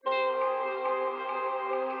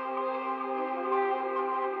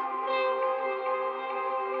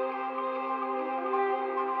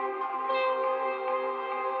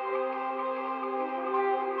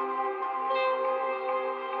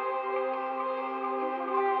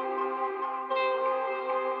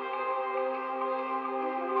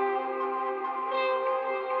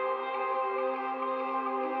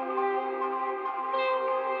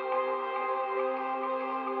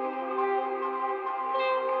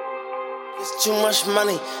It's too much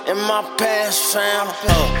money in my past, fam.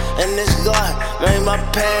 And this Glock made my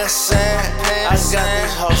past sad. I got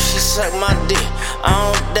this hoe, she suck my dick. I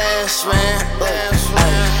don't dance, man.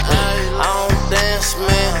 I don't dance,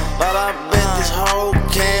 man. But I bet this hoe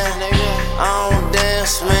can. I don't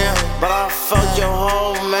dance, man. But I fuck your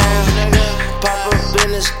hoe, man. Pop up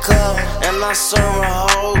in this club and I serve a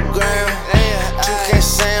whole gram. You can't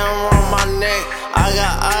say I'm on my neck. I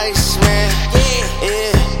got ice, man.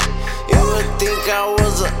 Yeah. You would think I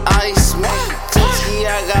was an ice man. Tiki,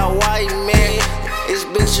 I got white man. This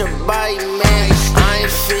bitch a bite man. I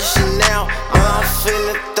ain't fishing now, but I'm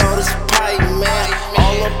finna throw this pipe, man.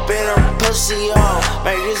 All up in her pussy hole,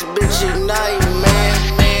 make this bitch ignite, man.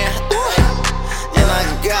 And I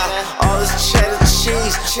got all this cheddar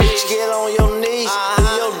cheese. Bitch, get on your knees, do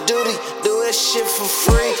your duty, do that shit for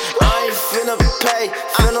free. I ain't finna pay,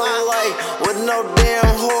 finna lay with no damn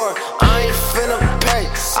whore. I ain't finna pay.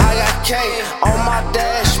 I got K on my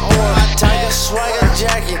dashboard. Tiger swagger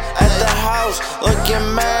jacket at the house,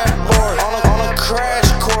 looking mad bored. On a crash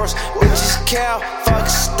course, bitches cow, fuck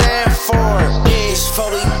stand for it. This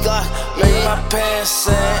 40 Glock make my pants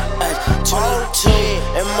sad. 22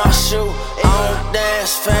 in my shoe, I don't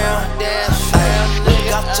dance, fam. Look,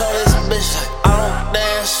 I told this bitch I don't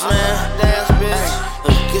dance, man.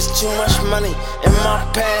 Look, it's too much money in my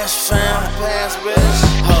past, fam.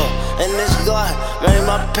 And this Glock made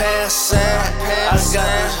my past sad. I got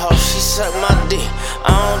this hoe, she suck my dick. I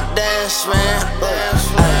don't dance, man.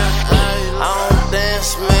 I don't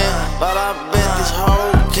dance, man. But I bet this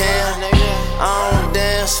hoe can. I don't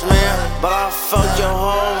dance, man. But I fuck your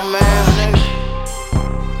hoe, man.